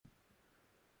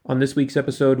On this week's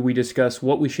episode, we discuss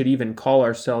what we should even call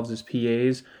ourselves as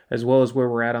PAs, as well as where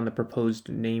we're at on the proposed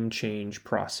name change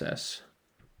process.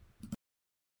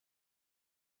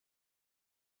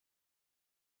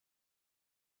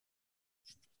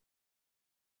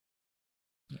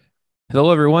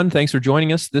 Hello, everyone. Thanks for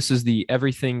joining us. This is the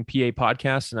Everything PA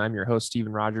podcast, and I'm your host,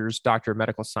 Stephen Rogers, Doctor of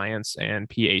Medical Science and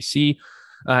PAC,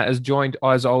 joined,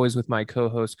 as always, with my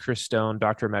co-host, Chris Stone,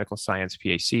 Doctor of Medical Science,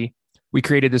 PAC. We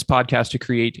created this podcast to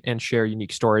create and share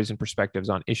unique stories and perspectives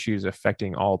on issues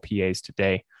affecting all PAs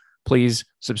today. Please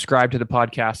subscribe to the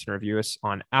podcast and review us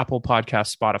on Apple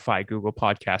Podcasts, Spotify, Google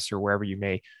Podcasts, or wherever you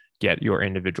may get your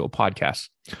individual podcasts.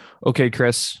 Okay,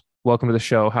 Chris, welcome to the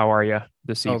show. How are you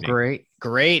this evening? Oh,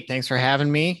 great. Thanks for having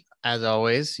me. As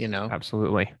always,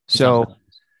 Absolutely. So,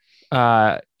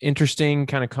 interesting,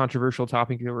 kind of controversial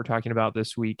topic that we're talking about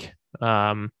this week.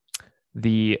 The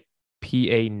PA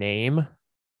name,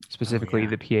 specifically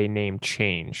the PA name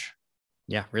change.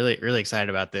 Yeah, really excited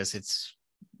about this. It's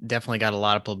definitely got a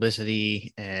lot of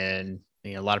publicity and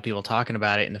a lot of people talking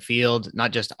about it in the field,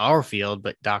 not just our field,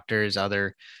 but doctors,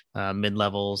 other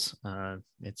mid-levels.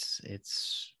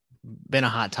 It's been a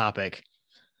hot topic.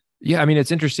 Yeah, I mean,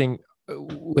 it's interesting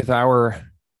with our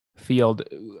field.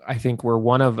 I think we're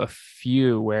one of a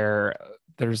few where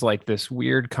there's like this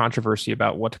weird controversy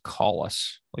about what to call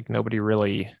us. Like nobody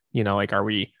really,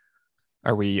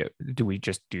 do we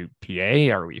just do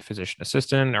PA? Are we physician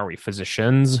assistant? Are we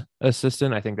physician's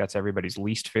assistant? I think that's everybody's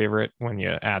least favorite when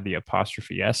you add the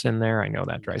apostrophe S in there. I know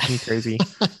that drives me crazy.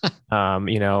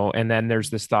 And then there's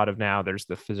this thought of now there's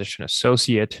the physician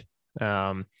associate.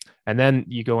 And then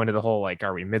you go into the whole, like,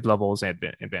 are we mid-levels,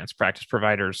 advanced practice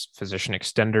providers, physician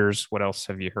extenders? What else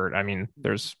have you heard? I mean,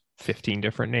 there's 15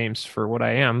 different names for what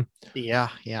I am. Yeah.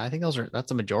 I think that's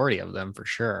the majority of them for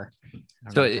sure.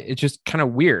 So it's just kind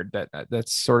of weird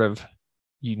that's sort of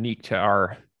unique to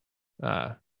our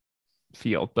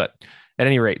field. But at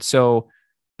any rate, so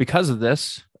because of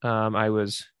this, I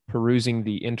was perusing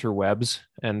the interwebs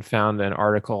and found an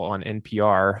article on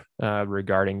NPR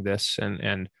regarding this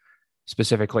and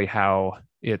specifically how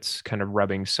it's kind of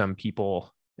rubbing some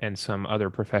people and some other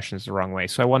professions the wrong way.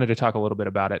 So I wanted to talk a little bit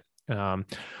about it.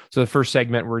 So the first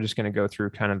segment, we're just going to go through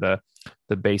kind of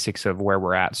the basics of where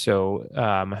we're at. So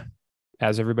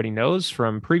as everybody knows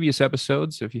from previous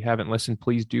episodes, if you haven't listened,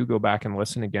 please do go back and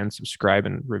listen again, subscribe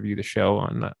and review the show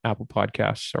on Apple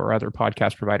Podcasts or other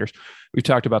podcast providers. We've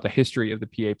talked about the history of the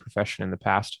PA profession in the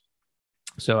past.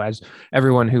 So as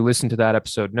everyone who listened to that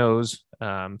episode knows,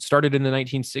 started in the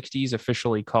 1960s,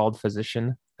 officially called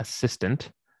physician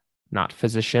assistant, not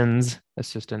physician's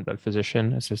assistant, but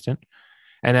physician assistant.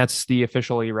 And that's the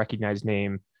officially recognized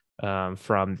name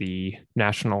from the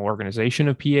National Organization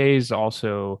of PAs,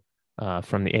 also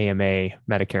from the AMA,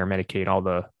 Medicare, Medicaid, all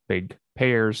the big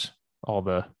payers, all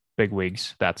the big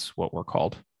wigs. That's what we're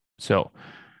called. So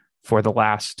for the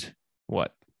last,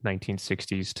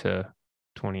 1960s to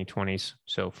 2020s,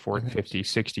 so 40, 50,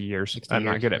 60 years. 60 I'm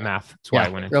years. not good at math. That's why I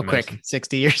went into real medicine. quick.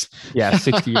 60 years. Yeah,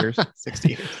 60 years. 60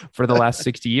 years. For the last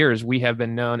 60 years, we have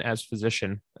been known as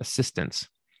physician assistants.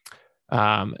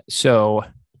 So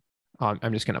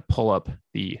I'm just going to pull up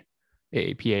the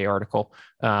AAPA article.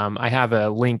 I have a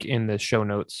link in the show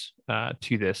notes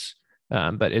to this,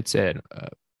 but it's a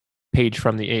page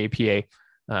from the AAPA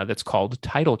that's called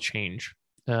Title Change.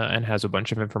 And has a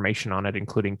bunch of information on it,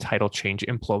 including title change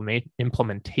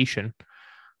implementation.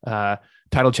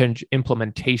 Title change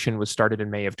implementation was started in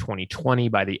May of 2020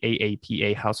 by the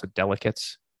AAPA House of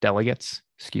Delegates,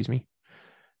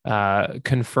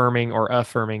 confirming or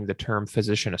affirming the term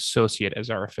physician associate as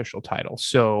our official title.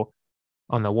 So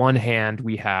on the one hand,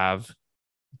 we have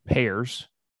payers,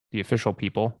 the official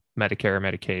people, Medicare,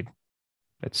 Medicaid,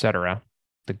 et cetera,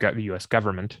 the U.S.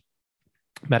 government,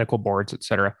 medical boards, et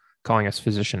cetera, calling us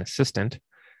physician assistant.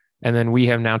 And then we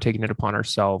have now taken it upon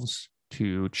ourselves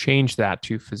to change that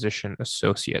to physician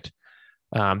associate.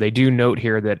 They do note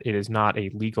here that it is not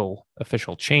a legal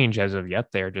official change as of yet.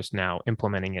 They're just now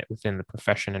implementing it within the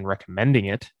profession and recommending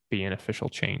it be an official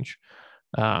change.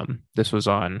 This was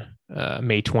on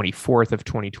May 24th of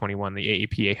 2021. The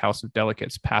AAPA House of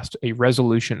Delegates passed a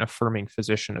resolution affirming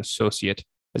physician associate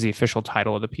as the official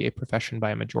title of the PA profession by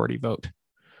a majority vote.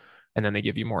 And then they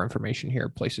give you more information here,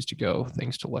 places to go,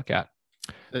 things to look at.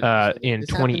 In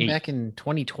 2018, back in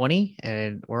 2020,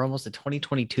 and we're almost at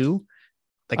 2022,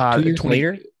 like 2 years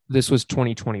later. This was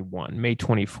 2021, May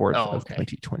 24th of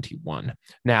 2021.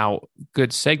 Now, good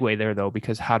segue there, though,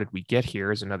 because how did we get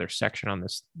here is another section on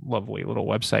this lovely little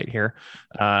website here.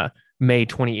 May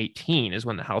 2018 is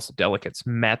when the House of Delegates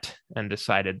met and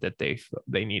decided that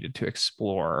they needed to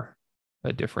explore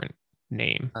a different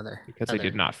name because they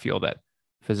did not feel that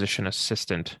physician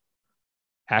assistant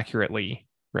accurately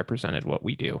represented what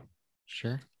we do.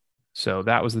 Sure. So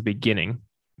that was the beginning,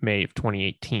 May of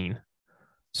 2018.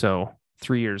 So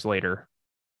 3 years later,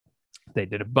 they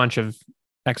did a bunch of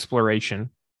exploration,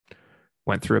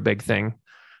 went through a big thing.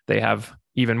 They have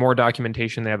even more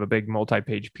documentation. They have a big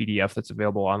multi-page PDF that's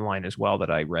available online as well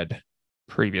that I read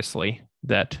previously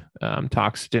that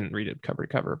didn't read it cover to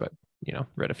cover, but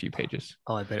read a few pages.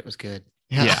 Oh, I bet it was good.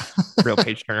 Yeah, real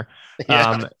page turner.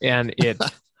 Yeah. And it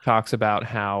talks about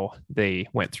how they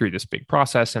went through this big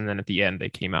process, and then at the end they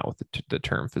came out with the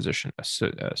term physician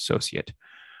associate.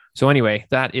 So anyway,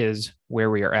 that is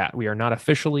where we are at. We are not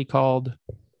officially called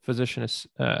physician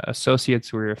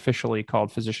associates. We're officially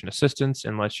called physician assistants,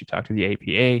 unless you talk to the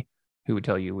APA, who would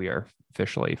tell you we are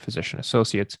officially physician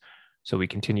associates. So we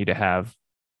continue to have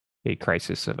a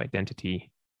crisis of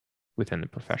identity within the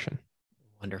profession.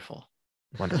 Wonderful.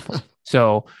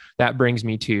 So that brings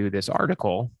me to this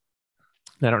article.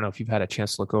 I don't know if you've had a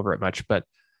chance to look over it much, but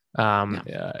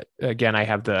again, I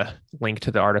have the link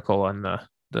to the article on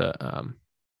the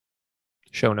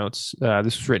show notes.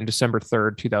 This was written December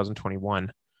 3rd,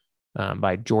 2021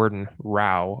 by Jordan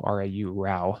Rao, R-A-U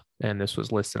Rao, and this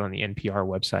was listed on the NPR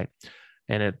website.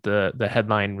 And the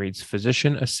headline reads,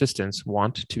 "Physician assistants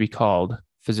want to be called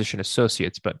physician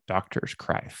associates, but doctors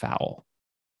cry foul."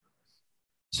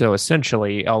 So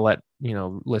essentially, I'll let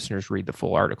listeners read the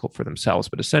full article for themselves,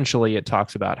 but essentially it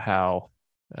talks about how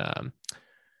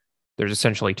there's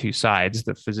essentially two sides.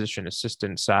 The physician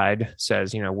assistant side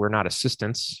says, we're not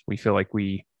assistants. We feel like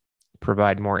we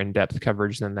provide more in-depth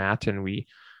coverage than that, and we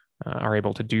are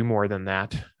able to do more than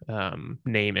that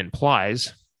name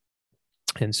implies.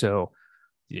 And so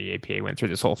the APA went through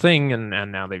this whole thing, and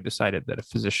now they've decided that a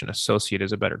physician associate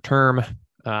is a better term.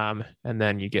 And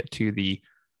then you get to the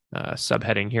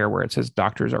subheading here where it says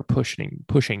doctors are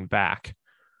pushing back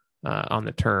on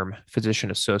the term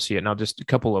physician associate. And I'll just a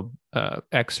couple of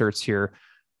excerpts here.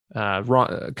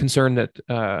 Concern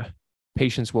that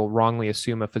patients will wrongly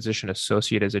assume a physician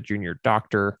associate as a junior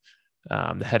doctor.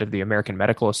 The head of the American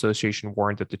Medical Association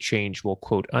warned that the change will,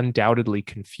 quote, undoubtedly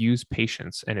confuse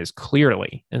patients and is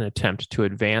clearly an attempt to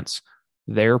advance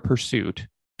their pursuit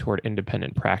toward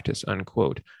independent practice,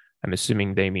 unquote. I'm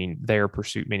assuming they mean their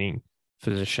pursuit, meaning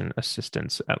physician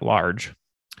assistants at large.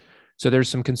 So there's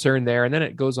some concern there. And then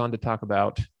it goes on to talk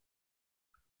about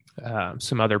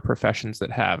some other professions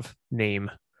that have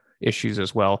name issues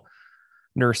as well.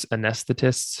 Nurse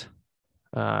anesthetists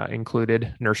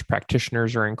included, nurse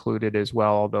practitioners are included as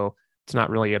well, although it's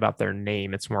not really about their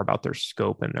name. It's more about their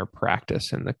scope and their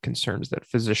practice and the concerns that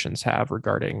physicians have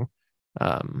regarding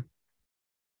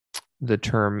the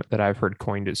term that I've heard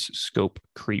coined as scope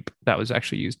creep. That was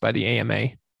actually used by the AMA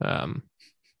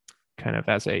kind of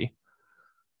as an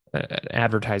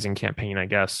advertising campaign, I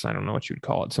guess. I don't know what you would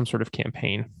call it, some sort of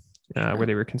campaign where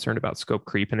they were concerned about scope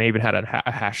creep. And they even had a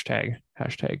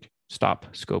hashtag stop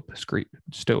scope creep.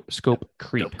 Scope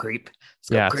creep. It's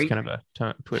kind of a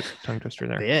tongue twister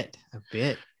there. A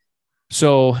bit.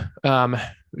 So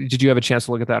did you have a chance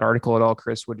to look at that article at all,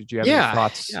 Chris? What did you have any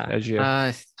thoughts as you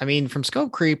from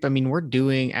scope creep, we're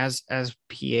doing as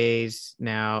PAs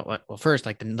now. Well, first,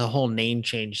 like the whole name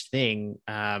change thing,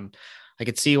 I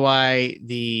could see why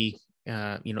the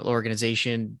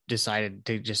organization decided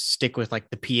to just stick with like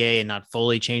the PA and not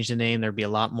fully change the name. There'd be a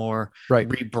lot more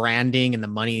rebranding and the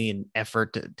money and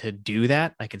effort to do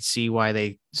that. I could see why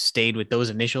they stayed with those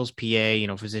initials,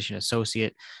 PA, physician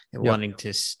associate, and wanting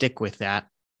to stick with that.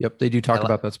 Yep. They do talk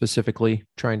about that specifically,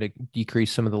 trying to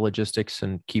decrease some of the logistics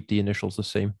and keep the initials the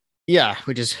same. Yeah,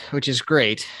 which is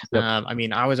great. Yep.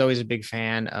 I was always a big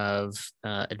fan of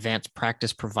advanced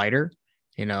practice provider.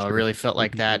 I really felt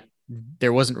like that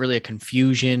there wasn't really a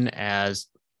confusion as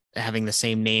having the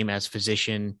same name as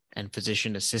physician and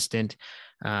physician assistant.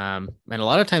 And a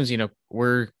lot of times,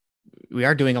 we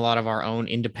are doing a lot of our own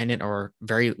independent or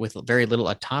with very little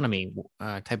autonomy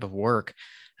type of work.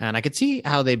 And I could see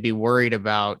how they'd be worried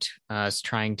about us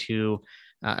trying to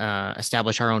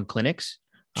establish our own clinics.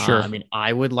 Sure.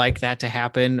 I would like that to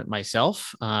happen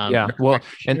myself. Well,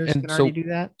 and so do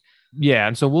that. Yeah,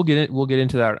 and so we'll get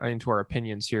into that, into our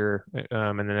opinions here in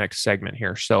the next segment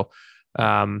here. So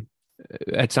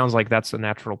it sounds like that's a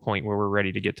natural point where we're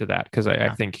ready to get to that, because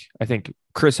I think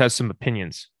Chris has some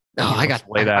opinions. I got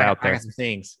some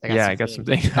things. I got some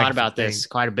things. Thought about this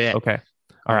quite a bit. Okay.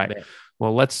 All right.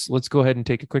 Well, let's go ahead and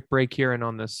take a quick break here, and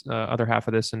on this other half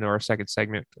of this, into our second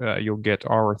segment, you'll get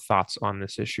our thoughts on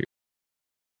this issue.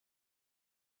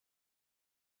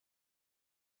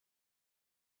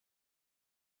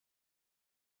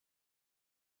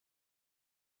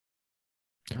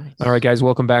 Nice. All right, guys,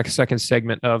 welcome back. Second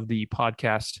segment of the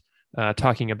podcast.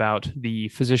 talking about the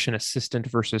physician assistant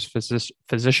versus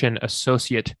physician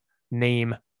associate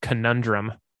name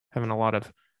conundrum. Having a lot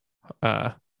of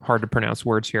hard to pronounce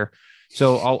words here.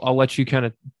 So I'll let you kind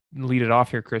of lead it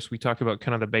off here, Chris. We talked about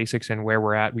kind of the basics and where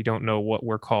we're at. We don't know what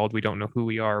we're called. We don't know who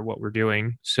we are, what we're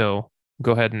doing. So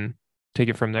go ahead and take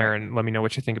it from there and let me know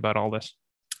what you think about all this.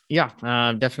 Yeah,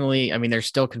 definitely. I mean, there's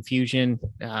still confusion.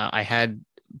 I had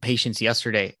patients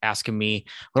yesterday asking me,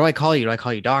 what do I call you? Do I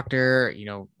call you doctor?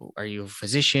 Are you a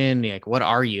physician? Like, what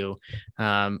are you?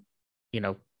 Um,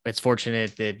 it's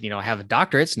fortunate that, I have a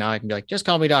doctorate. Now I can be like, just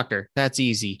call me doctor. That's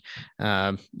easy.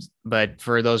 But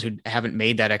for those who haven't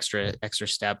made that extra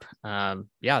step,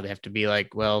 they have to be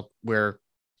like, well, we're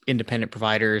independent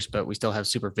providers, but we still have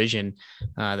supervision.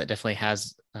 That definitely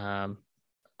has a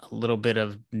little bit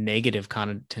of negative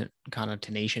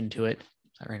connotation to it.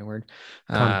 Is that right? A word?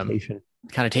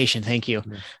 Connotation. Thank you.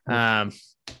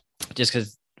 Just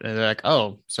because they're like,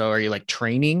 oh, so are you like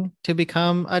training to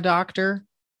become a doctor?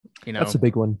 That's a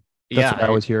big one. That's what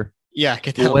I was here. Yeah.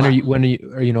 When are you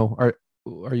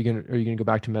gonna go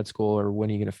back to med school, or when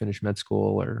are you gonna finish med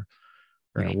school, or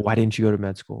why didn't you go to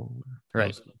med school?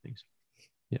 Right. Things.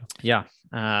 Yeah.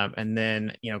 And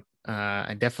then,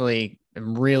 I definitely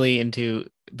am really into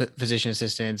physician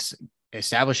assistants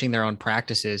establishing their own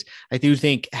practices. I do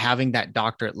think having that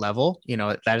doctorate level,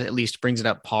 that at least brings it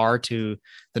up par to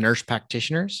the nurse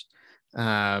practitioners,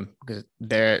 because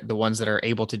they're the ones that are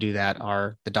able to do that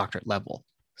are the doctorate level.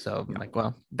 So I'm like,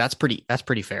 well, that's pretty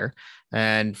fair.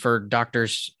 And for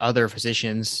doctors, other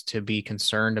physicians to be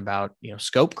concerned about,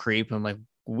 scope creep, I'm like,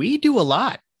 we do a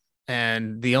lot.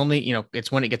 And the only,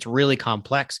 it's when it gets really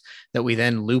complex that we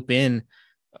then loop in,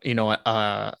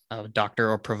 a doctor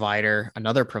or provider,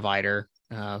 another provider,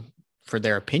 for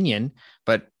their opinion.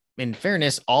 But in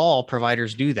fairness, all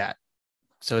providers do that.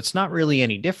 So it's not really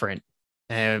any different.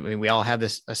 I mean, we all have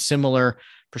a similar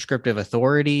prescriptive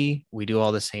authority. We do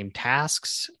all the same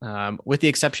tasks, with the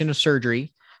exception of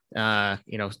surgery.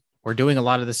 We're doing a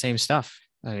lot of the same stuff.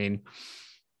 I mean,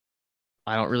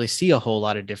 I don't really see a whole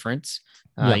lot of difference.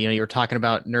 You were talking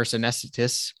about nurse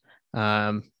anesthetists.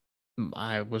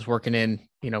 I was working in,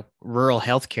 rural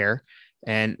healthcare,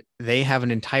 and they have an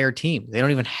entire team. They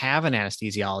don't even have an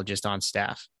anesthesiologist on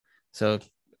staff. So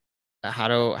how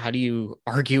do you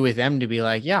argue with them to be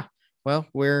like, yeah, well,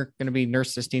 we're going to be nurse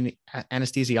assisting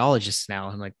anesthesiologists now?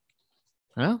 I'm like,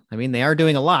 well, I mean, they are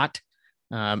doing a lot,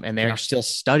 and they're still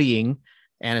studying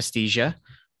anesthesia.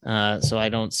 So I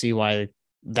don't see why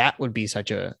that would be such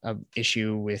a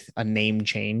issue with a name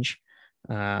change.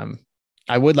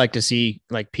 I would like to see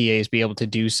like PAs be able to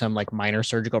do some like minor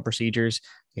surgical procedures,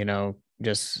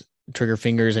 just trigger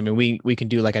fingers. I mean, we can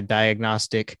do like a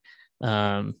diagnostic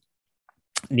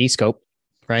knee scope,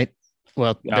 right?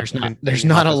 Well, there's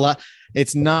not a lot.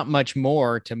 It's not much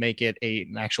more to make it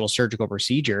an actual surgical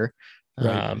procedure.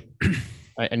 Right.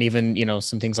 And even,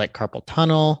 some things like carpal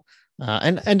tunnel.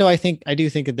 And I do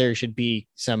think that there should be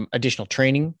some additional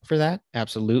training for that.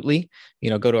 Absolutely.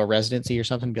 Go to a residency or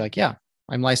something and be like, yeah,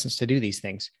 I'm licensed to do these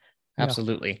things.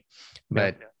 Absolutely.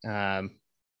 Yeah.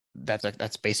 But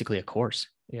that's basically a course,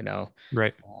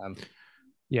 Right.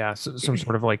 So some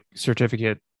sort of like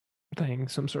certificate thing,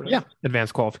 some sort of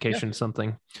advanced qualification,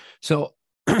 something. So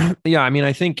I mean,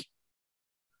 I think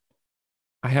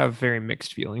I have very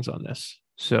mixed feelings on this.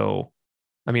 So,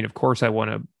 I mean, of course I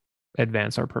want to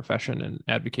advance our profession and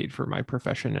advocate for my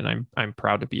profession. And I'm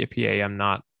proud to be a PA. I'm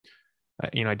not, I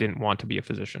didn't want to be a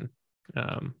physician.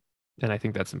 And I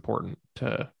think that's important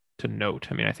to note.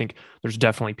 I mean, I think there's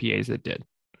definitely PAs that did.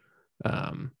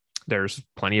 There's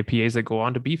plenty of PAs that go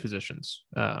on to be physicians.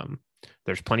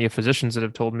 There's plenty of physicians that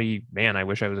have told me, man, I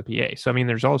wish I was a PA. So, I mean,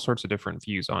 there's all sorts of different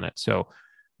views on it. So,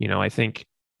 I think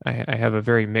I have a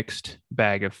very mixed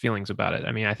bag of feelings about it.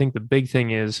 I mean, I think the big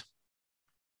thing is,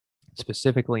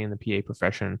 specifically in the PA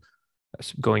profession,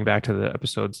 going back to the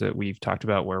episodes that we've talked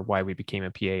about why we became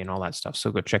a PA and all that stuff.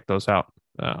 So go check those out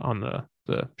on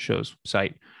the show's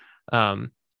site. I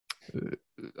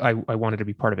wanted to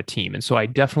be part of a team. And so I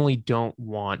definitely don't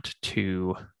want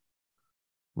to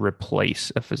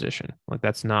replace a physician. Like,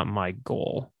 that's not my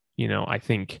goal. I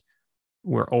think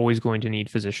we're always going to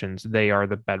need physicians. They are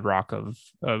the bedrock of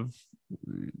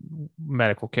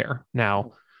medical care.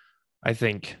 Now, I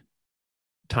think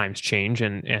times change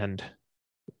and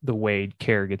the way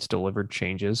care gets delivered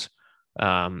changes.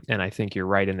 And I think you're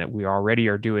right in that we already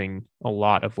are doing a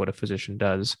lot of what a physician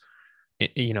does.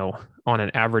 On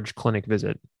an average clinic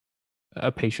visit,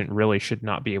 a patient really should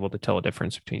not be able to tell a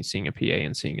difference between seeing a PA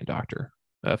and seeing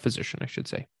a physician, I should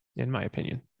say, in my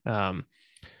opinion.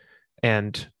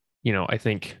 And I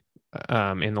think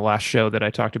in the last show that I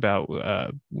talked about,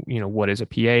 what is a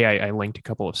PA, I linked a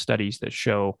couple of studies that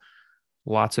show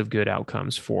lots of good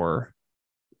outcomes for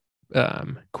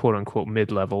quote unquote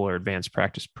mid-level or advanced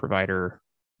practice provider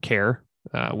care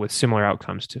with similar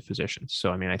outcomes to physicians.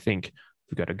 So, I mean, I think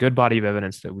we've got a good body of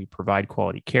evidence that we provide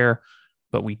quality care,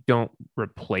 but we don't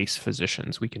replace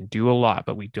physicians. We can do a lot,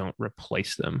 but we don't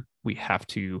replace them. We have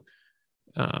to,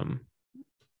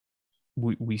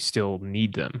 we still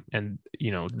need them, and,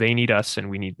 they need us and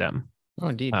we need them. Oh,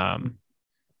 indeed.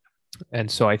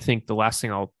 And so I think the last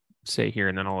thing I'll say here,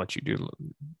 and then I'll let you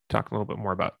talk a little bit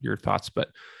more about your thoughts, but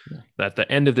at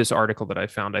the end of this article that I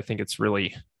found, I think it's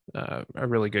really a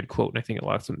really good quote. And I think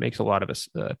it makes a lot of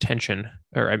tension,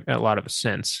 or a lot of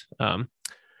sense.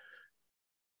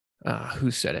 Who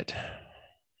said it?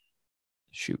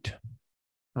 Shoot.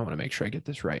 I want to make sure I get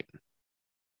this right.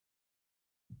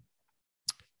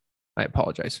 I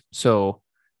apologize. So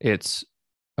it's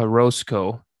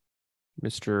Orozco,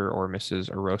 Mr. or Mrs.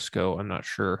 Orozco. I'm not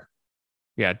sure.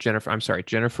 Yeah,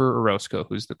 Jennifer Orozco,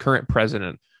 who's the current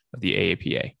president of the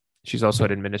AAPA. She's also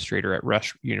an administrator at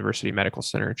Rush University Medical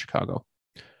Center in Chicago.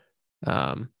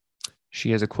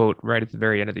 She has a quote right at the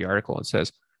very end of the article. It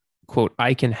says, quote,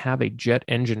 "I can have a jet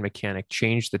engine mechanic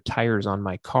change the tires on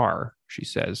my car," she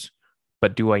says,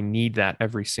 "but do I need that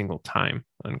every single time?"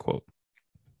 Unquote.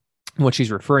 What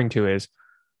she's referring to is,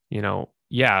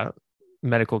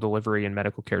 medical delivery and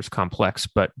medical care is complex,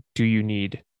 but do you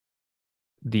need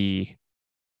the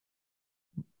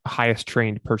highest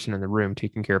trained person in the room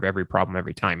taking care of every problem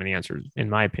every time? And the answer, in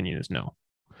my opinion, is no.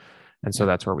 And so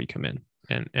that's where we come in,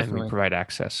 and we provide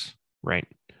access, right?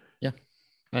 Yeah.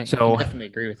 I definitely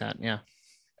agree with that. Yeah.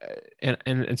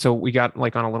 And so we got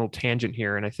like on a little tangent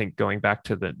here. And I think going back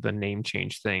to the name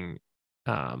change thing,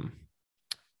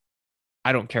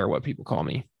 I don't care what people call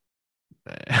me.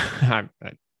 I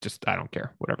don't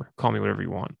care. Whatever. Call me whatever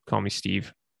you want. Call me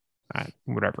Steve.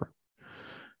 Whatever.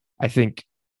 I think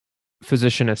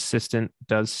physician assistant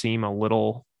does seem a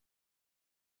little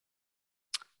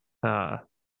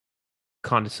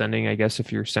condescending, I guess,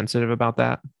 if you're sensitive about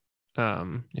that.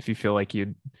 If you feel like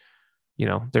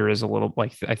there is a little,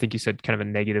 like, I think you said, kind of a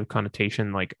negative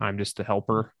connotation, like I'm just the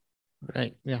helper.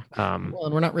 Right. Yeah. Well,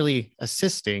 and we're not really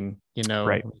assisting,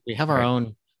 right. We have our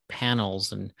own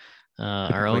panels and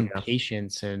our own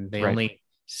patients, and they only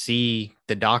see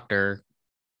the doctor,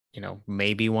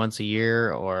 maybe once a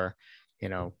year, or,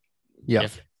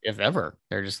 if ever.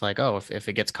 They're just like, oh, if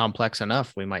it gets complex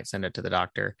enough, we might send it to the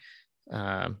doctor.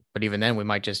 But even then we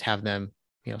might just have them,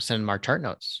 send them our chart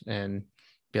notes and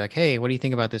be like, hey, what do you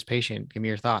think about this patient? Give me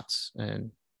your thoughts.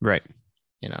 And right.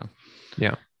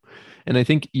 Yeah. And I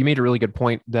think you made a really good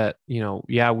point that,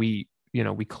 we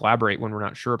collaborate when we're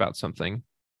not sure about something,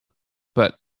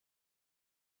 but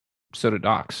so do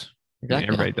docs. Exactly. I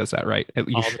mean, everybody does that, right?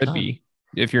 You should be.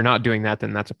 If you're not doing that,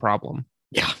 then that's a problem.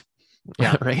 Yeah.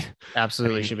 Yeah. Right.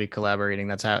 Absolutely. Should be collaborating.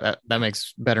 That's how that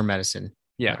makes better medicine.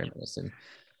 Yeah. Better medicine.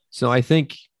 So I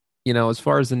think, as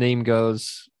far as the name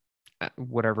goes,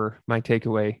 whatever, my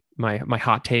takeaway, my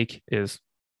hot take is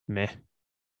meh.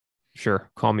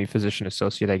 Sure. Call me physician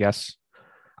associate, I guess.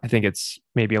 I think it's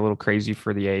maybe a little crazy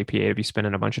for the AAPA to be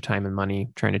spending a bunch of time and money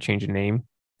trying to change a name,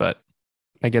 but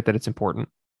I get that it's important.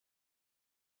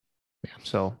 Yeah.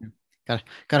 So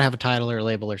gotta have a title or a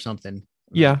label or something.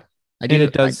 Yeah.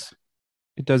 It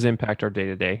does impact our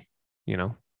day-to-day, Yeah.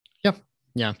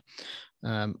 Yeah.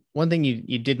 One thing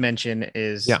you did mention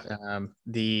is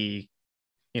we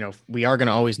are going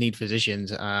to always need physicians.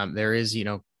 There is,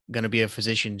 going to be a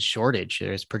physician shortage.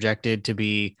 There's projected to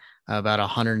be about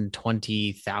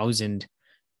 120,000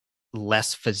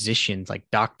 less physicians, like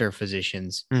doctor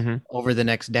physicians, over the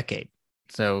next decade.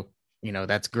 So,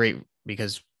 that's great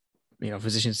because,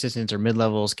 physician assistants or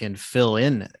mid-levels can fill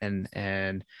in and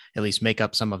at least make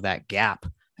up some of that gap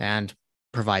and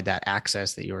provide that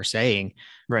access that you were saying.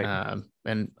 Right.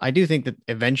 And I do think that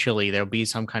eventually there'll be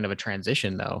some kind of a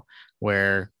transition, though,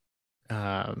 where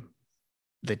the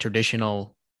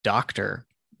traditional doctor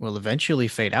will eventually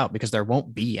fade out because there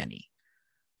won't be any,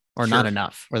 or not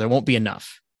enough, or there won't be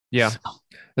enough. Yeah, so.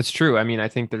 That's true. I mean, I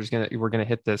think we're gonna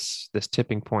hit this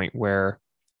tipping point where,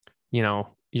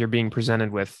 you're being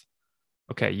presented with,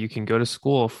 okay, you can go to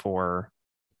school for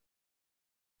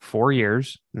 4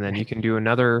 years, and then you can do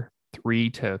another 3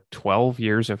 to 12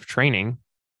 years of training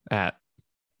at,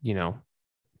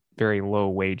 very low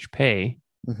wage pay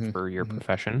for your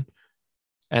profession.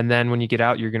 And then when you get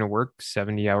out, you're going to work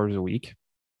 70 hours a week.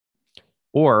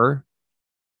 Or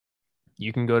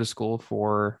you can go to school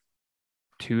for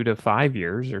 2 to 5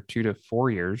 years or 2 to 4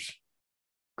 years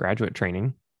graduate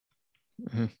training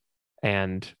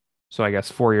and So I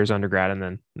guess 4 years undergrad and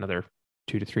then another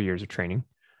 2 to 3 years of training.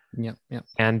 Yep. Yep.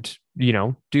 And,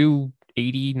 do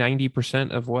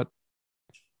 80-90% of what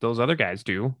those other guys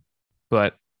do,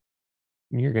 but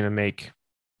you're going to make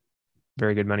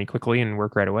very good money quickly and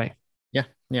work right away. Yeah.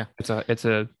 Yeah. It's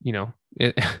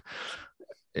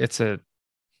a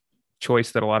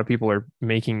choice that a lot of people are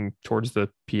making towards the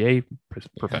PA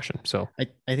profession. So I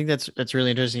think that's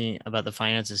really interesting about the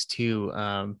finances too.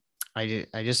 I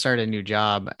just started a new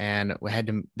job and we had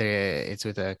to, it's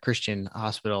with a Christian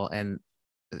hospital, and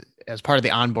as part of the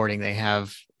onboarding, they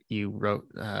have you wrote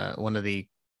one of the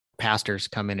pastors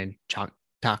come in and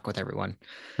talk with everyone.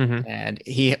 Mm-hmm. And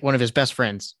one of his best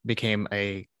friends became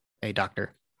a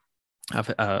doctor,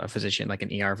 a physician, like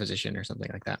an ER physician or something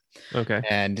like that. Okay.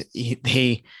 And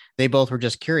they both were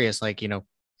just curious, like,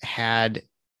 had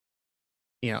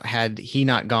he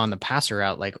not gone the pastor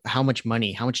route, like how much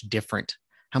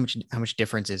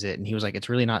difference is it? And he was like, it's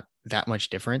really not that much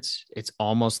difference. It's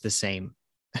almost the same.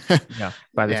 Yeah.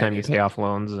 By the time you pay off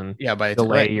loans and by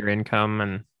delay your income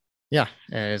and and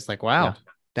it's like, wow,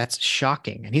 that's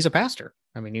shocking. And he's a pastor.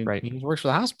 I mean, he works for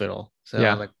the hospital. So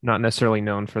like, not necessarily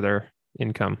known for their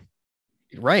income.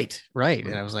 Right.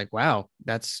 And I was like, wow,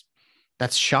 that's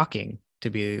shocking to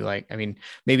be like, I mean,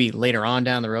 maybe later on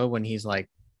down the road when he's like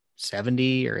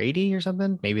 70 or 80 or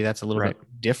something, maybe that's a little bit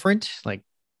different. Like,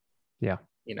 yeah,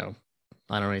 I don't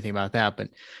know anything about that, but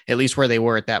at least where they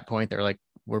were at that point, they're like,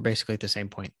 we're basically at the same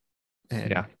point.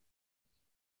 And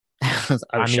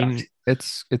I mean,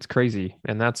 it's crazy.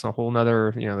 And that's a whole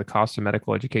nother, the cost of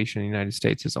medical education in the United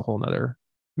States is a whole nother,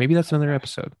 maybe that's another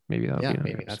episode. Maybe that'll be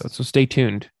another episode. So stay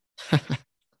tuned.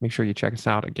 Make sure you check us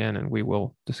out again, and we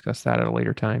will discuss that at a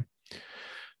later time.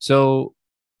 So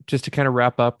just to kind of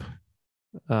wrap up,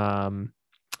 the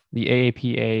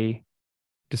AAPA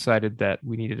decided that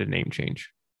we needed a name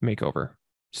change makeover.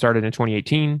 Started in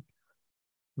 2018,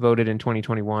 voted in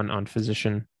 2021 on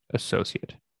physician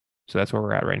associate. So that's where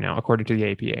we're at right now, according to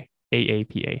the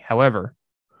AAPA. However,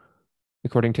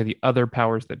 according to the other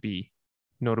powers that be,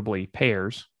 notably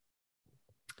payers,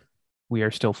 we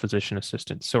are still physician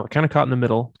assistants. So we're kind of caught in the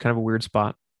middle, kind of a weird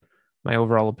spot. My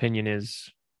overall opinion is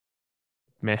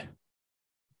meh.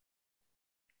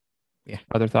 Yeah.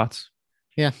 Other thoughts?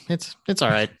 Yeah, it's all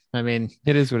right. I mean,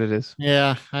 it is what it is.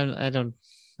 Yeah, I don't.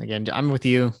 Again, I'm with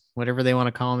you. Whatever they want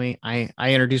to call me, I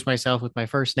introduce myself with my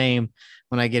first name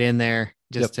when I get in there,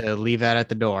 just to leave that at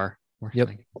the door. Yep.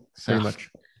 So.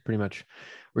 Pretty much.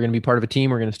 We're going to be part of a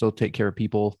team. We're going to still take care of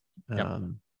people.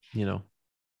 I'm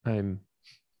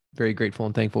very grateful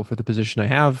and thankful for the position I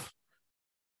have,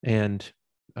 and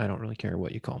I don't really care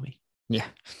what you call me. Yeah.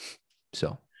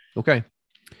 So, okay.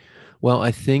 Well,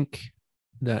 I think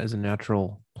that is a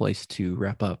natural place to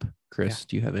wrap up. Chris,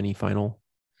 do you have any final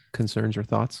concerns or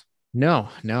thoughts? No.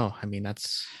 I mean,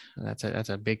 that's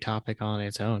a big topic on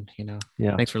its own,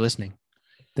 Yeah. Thanks for listening.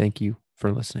 Thank you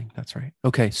for listening. That's right.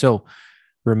 Okay. So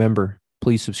remember,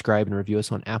 please subscribe and review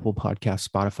us on Apple Podcasts,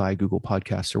 Spotify, Google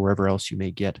Podcasts, or wherever else you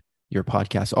may get your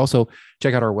podcasts. Also,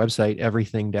 check out our website,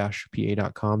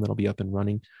 everything-pa.com. That'll be up and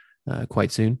running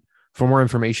quite soon. For more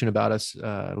information about us,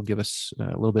 it'll give us a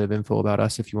little bit of info about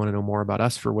us if you want to know more about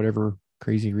us for whatever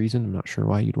crazy reason. I'm not sure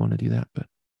why you'd want to do that, but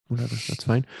whatever, that's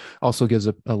fine. Also gives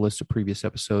a list of previous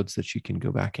episodes that you can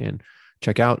go back and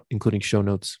check out, including show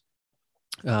notes.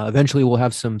 Eventually, we'll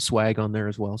have some swag on there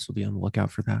as well, so be on the lookout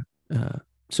for that.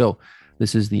 So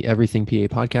this is the Everything PA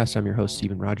podcast. I'm your host,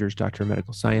 Stephen Rogers, Doctor of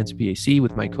Medical Science, PAC,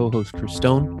 with my co-host, Chris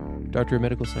Stone, Doctor of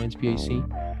Medical Science, PAC.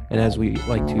 And as we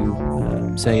like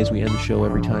to say as we end the show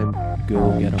every time,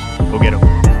 go get them. Go get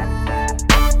them.